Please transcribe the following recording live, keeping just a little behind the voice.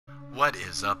What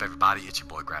is up, everybody? It's your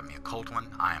boy Grab Me a Cold One.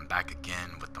 I am back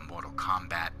again with the Mortal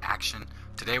Kombat action.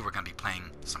 Today we're going to be playing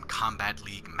some Kombat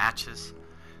League matches,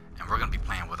 and we're going to be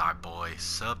playing with our boy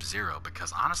Sub-Zero,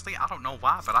 because honestly I don't know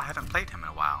why, but I haven't played him in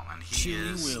a while, and he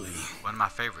is one of my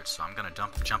favorites. So I'm going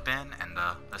to jump in and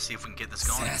let's see if we can get this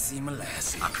going.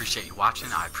 I appreciate you watching.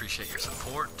 I appreciate your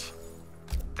support.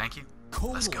 Thank you.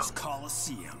 Let's go.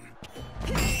 Coliseum.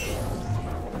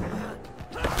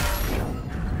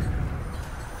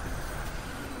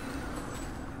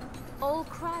 All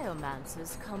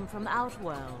cryomancers come from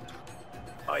Outworld.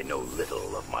 I know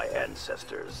little of my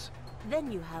ancestors.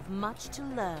 Then you have much to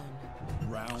learn.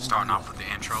 Starting off with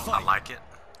the intro, I like it.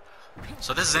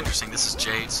 So this is interesting. This is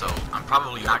Jade, so I'm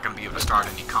probably not going to be able to start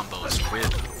any combos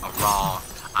with a raw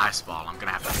ice ball. I'm going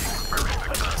to have to confirm it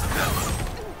because of that.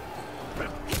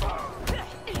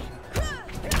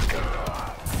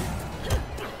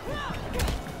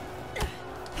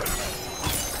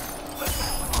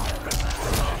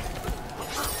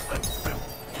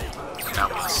 That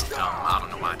was dumb. I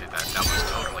don't know why I did that. That was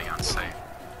totally unsafe.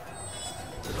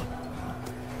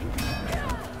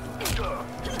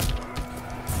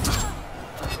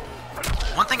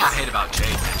 One thing I hate about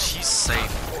Jade is she's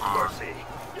safe on...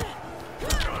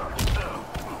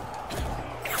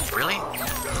 Really?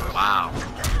 Wow.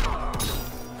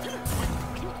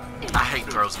 I hate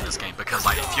throws in this game because,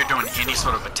 like, if you're doing any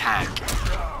sort of attack,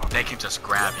 they can just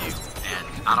grab you, and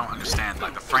I don't understand.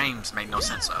 Like, the frames make no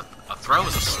sense. A throw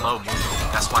is a slow move.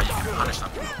 That's why you can punish them.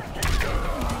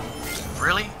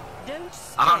 Really?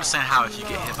 I don't understand how if you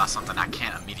get hit by something, I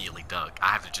can't immediately duck. I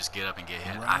have to just get up and get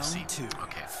hit. I see.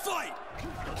 Okay. Fight!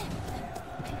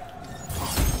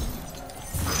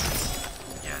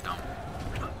 Yeah, don't.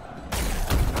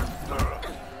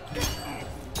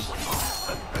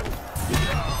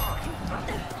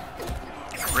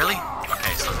 Really?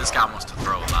 Okay, so this guy wants to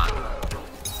throw a lot.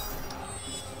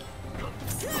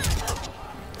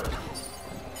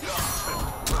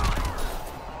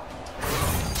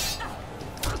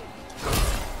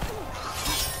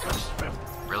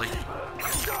 Really?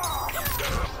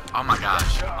 Oh my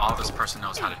gosh, all this person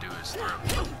knows how to do is throw.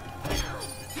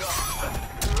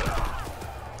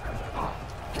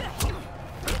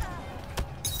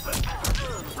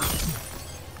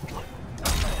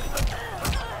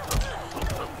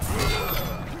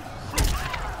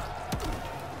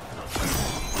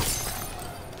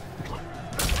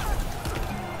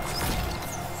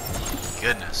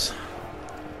 Goodness.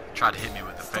 Tried to hit me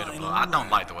with the fatal blow. I don't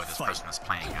like the way this person is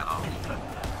playing at all.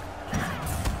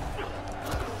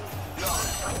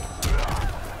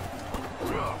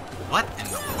 What in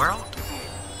the world?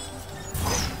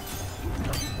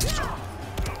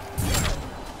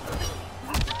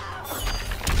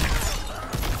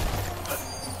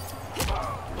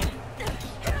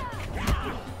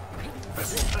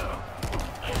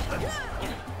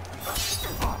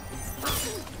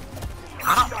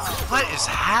 What is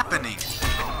happening?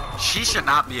 She should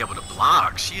not be able to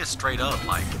block. She is straight up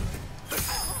like...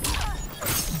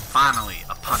 Finally,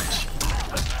 a punish.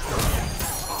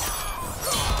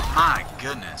 My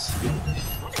goodness.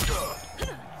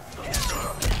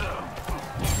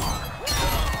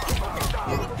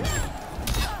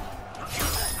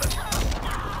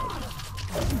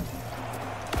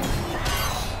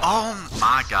 Oh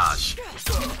my gosh.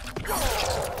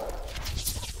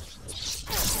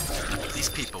 These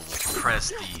people will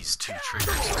press these two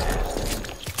triggers, man.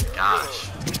 Gosh.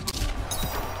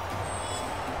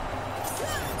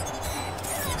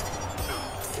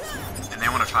 And they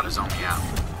want to try to zone me out.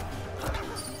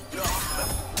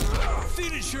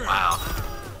 Wow.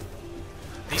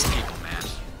 These people, man.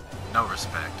 No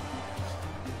respect.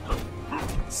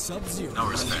 Sub-Zero. No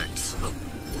respect.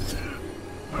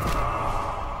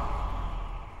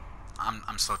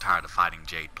 I'm so tired of fighting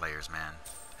Jade players, man.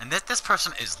 And this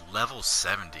person is level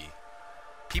 70.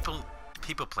 People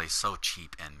play so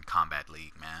cheap in Kombat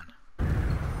League, man.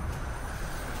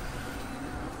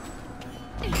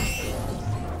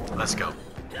 Let's go.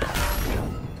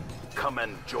 Come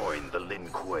and join the Lin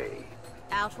Kuei.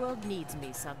 Outworld needs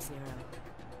me, Sub-Zero.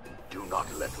 Do not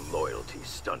let loyalty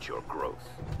stunt your growth.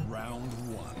 Round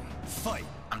one. Fight!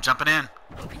 I'm jumping in.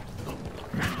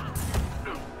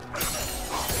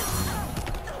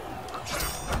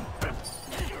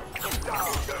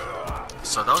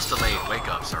 So those delayed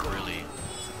wake-ups are really...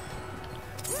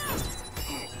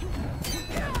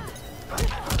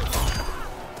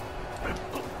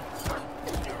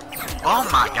 Oh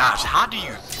my gosh, how do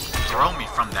you throw me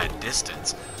from that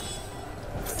distance?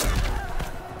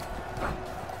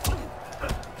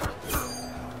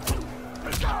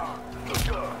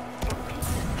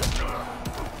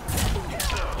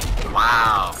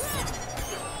 Wow.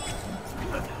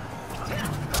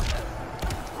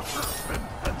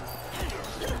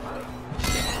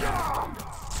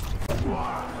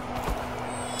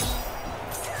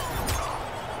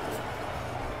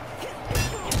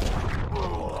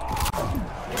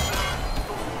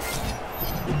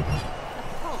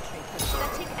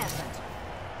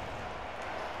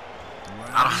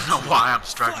 why I'm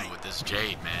struggling with this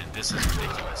Jade, man. This is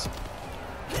ridiculous.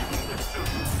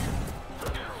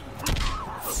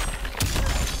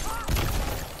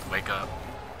 Wake up.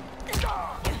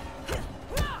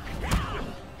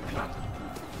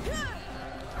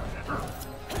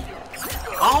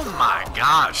 Oh my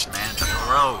gosh, man. The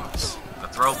throws. The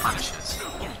throw punishes.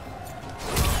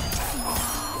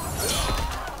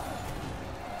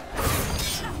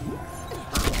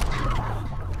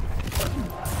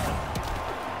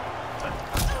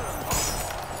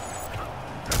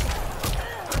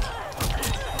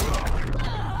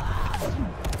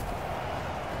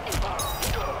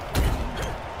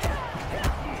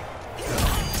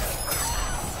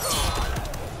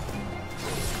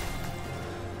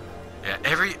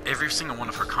 Every single one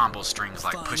of her combo strings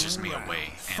like pushes me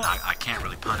away, and I can't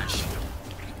really punish.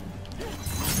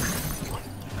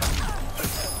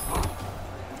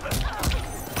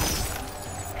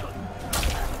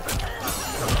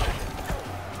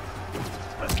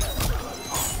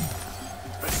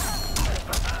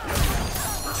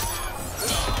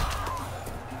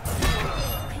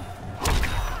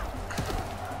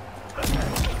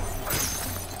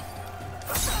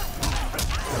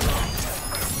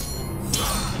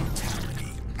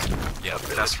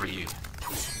 That's for you.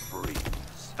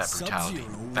 That brutality.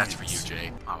 That's for you,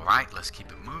 Jade. Alright, let's keep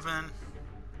it moving.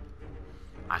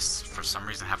 I, for some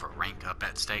reason, have a rank up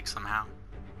at stake somehow.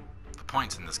 The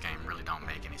points in this game really don't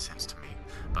make any sense to me.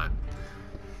 But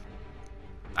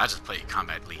I just play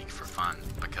Kombat League for fun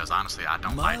because honestly, I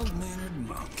don't like.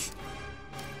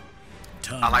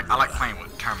 I like playing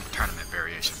with tournament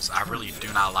variations. I really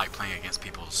do not like playing against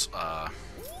people's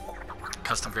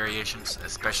custom variations,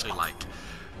 especially like.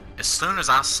 As soon as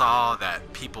I saw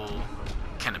that people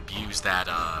can abuse that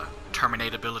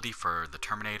Terminate ability for the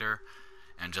Terminator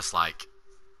and just like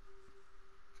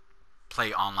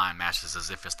play online matches as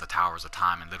if it's the Towers of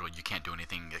Time and literally you can't do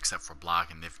anything except for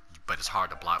block, and but it's hard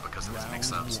to block because of its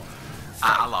mix-ups,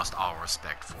 I lost all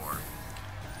respect for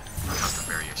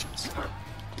custom variations.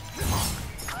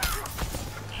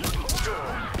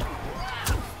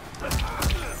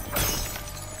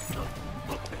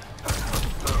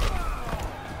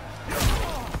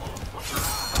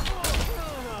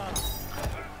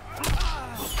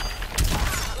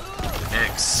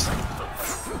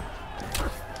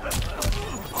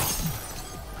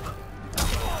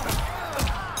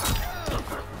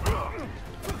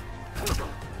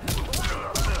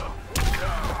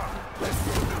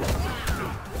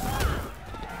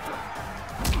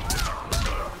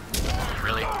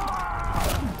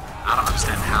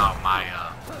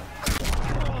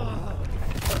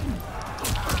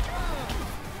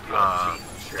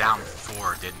 Down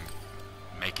 4 didn't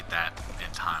make it that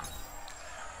in time.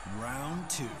 Round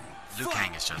 2. Liu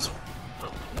Kang is just.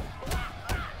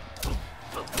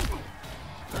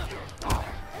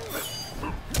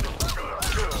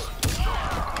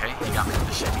 Okay, he got me with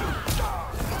the shimmy.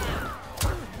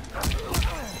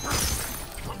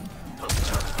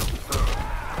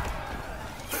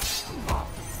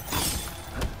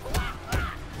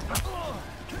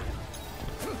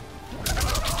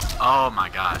 Oh my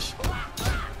gosh.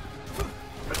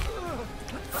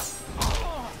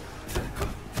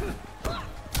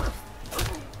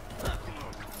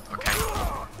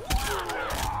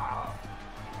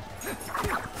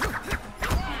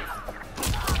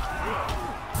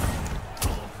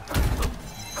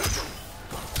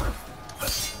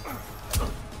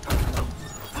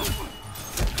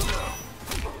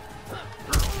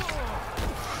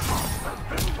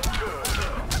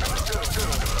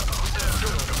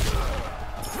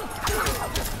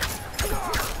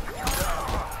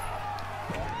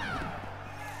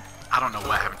 I don't know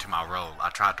what happened to my roll. I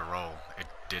tried to roll. It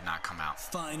did not come out.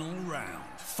 Final round.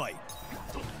 Fight.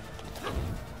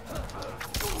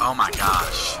 Oh my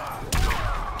gosh.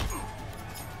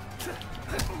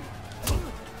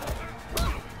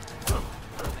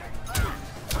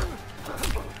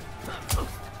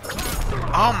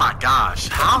 Oh my gosh.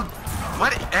 How?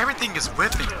 What? Everything is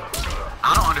whipping.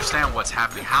 I don't understand what's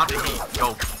happening. How did he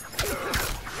go?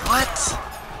 What?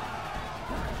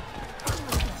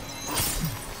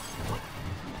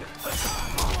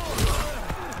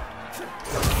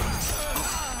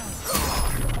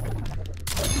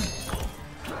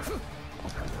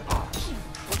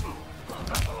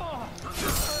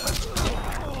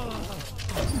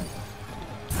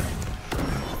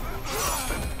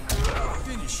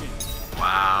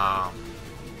 Wow.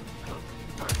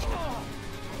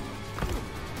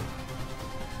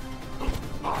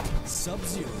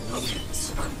 Sub-Zero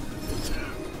wins.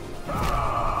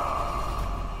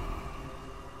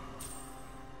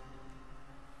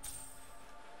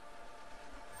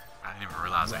 I didn't even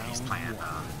realize that he's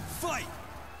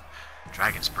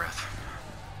Dragon's Breath.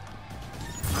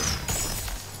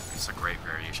 It's a great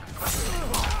variation.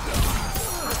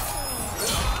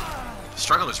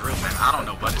 Struggle is real, man. I don't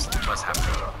know what's happening.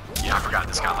 Yeah, I forgot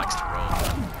this guy likes to roll.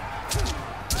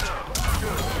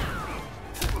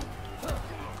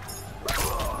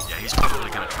 Yeah, he's probably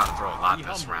gonna try to throw a lot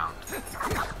this round.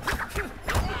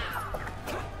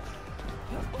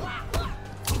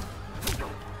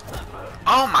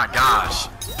 Oh my gosh!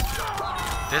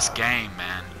 This game,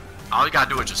 man. All you gotta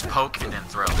do is just poke and then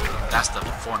throw. That's the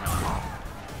formula.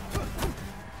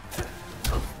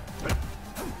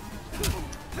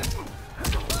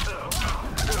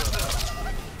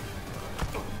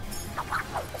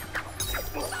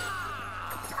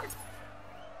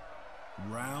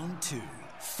 Round 2,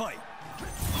 fight.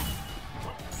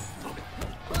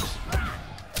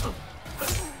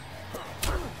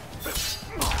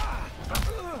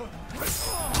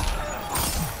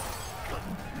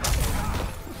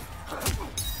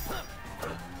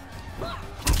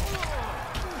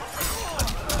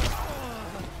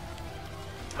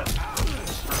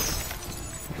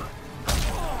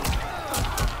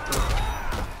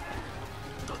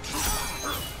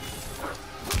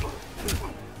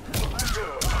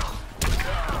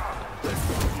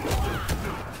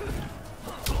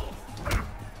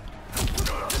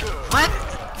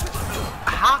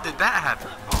 That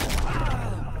happened.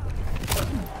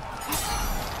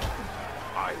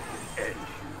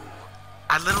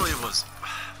 I literally was...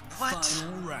 What?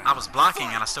 I was blocking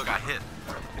and I still got hit.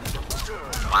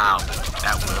 Wow,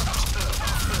 that worked.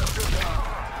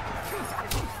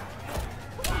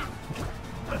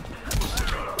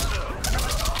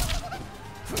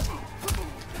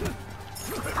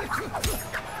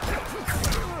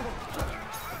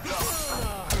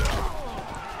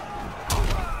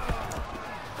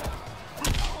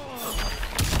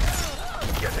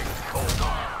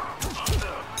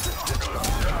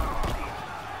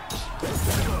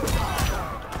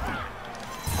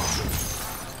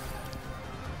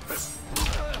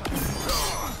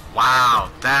 Wow,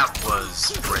 that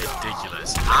was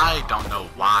ridiculous. I don't know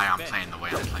why I'm playing the way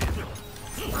I'm playing.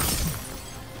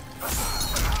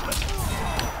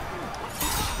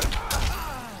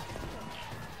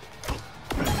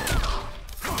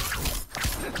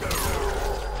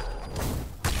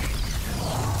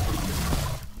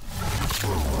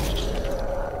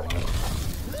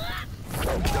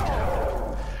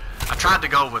 I tried to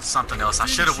go with something else. I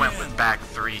should have went with back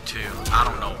 3-2. I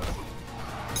don't know.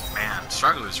 Man,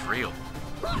 struggle is real.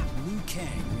 Liu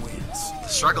Kang wins. The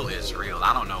struggle is real.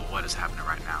 I don't know what is happening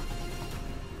right now.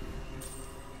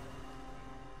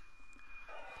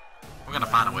 We're gonna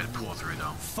find a way to pull through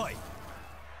though. Fight.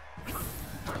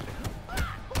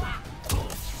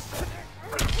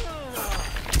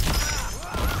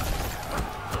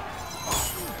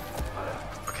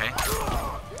 Okay.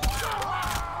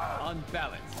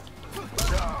 Unbalanced.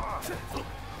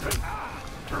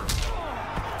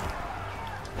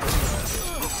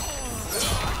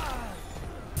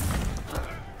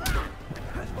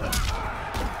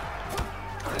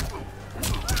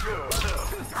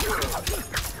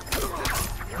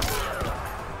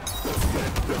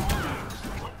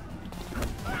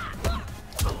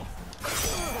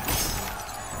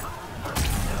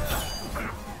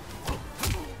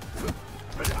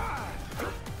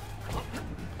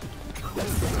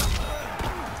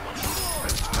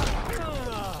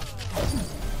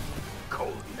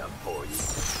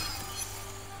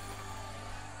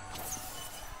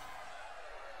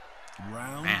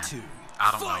 Round Man, 2.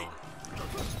 I don't fight.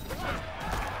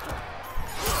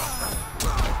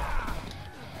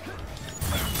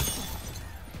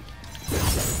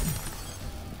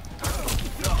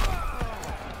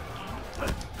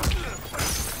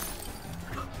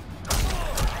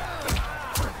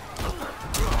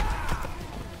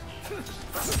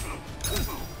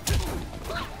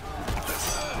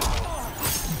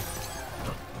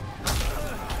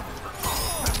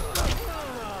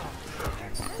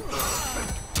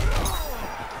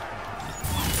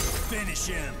 Finish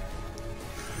him.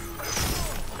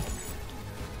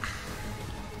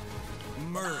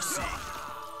 Mercy.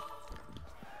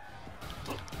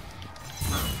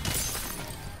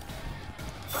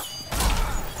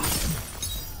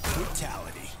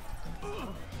 Brutality.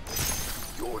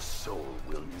 Your soul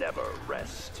will never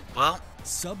rest. Well,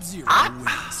 Sub-Zero I-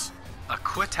 wins.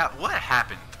 what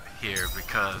happened here?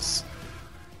 Because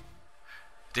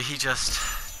did he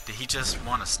just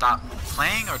want to stop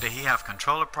playing, or did he have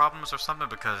controller problems or something?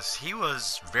 Because he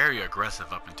was very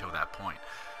aggressive up until that point.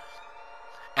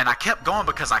 And I kept going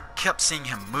because I kept seeing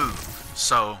him move.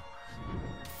 So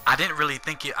I didn't really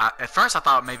think at first I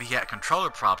thought maybe he had controller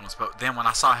problems, but then when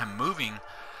I saw him moving,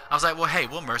 I was like, well, hey,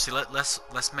 Will Mercy, let's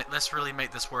really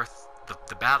make this worth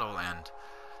the battle. And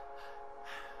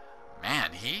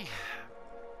man,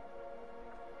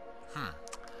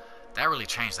 that really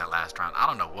changed that last round. I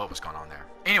don't know what was going on there.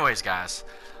 Anyways, guys,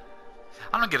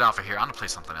 I'm gonna get off of here. I'm gonna play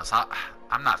something else.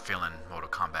 I'm not feeling Mortal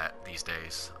Kombat these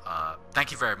days.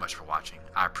 Thank you very much for watching.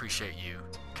 I appreciate you.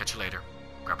 Catch you later.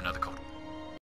 Grab another cold one.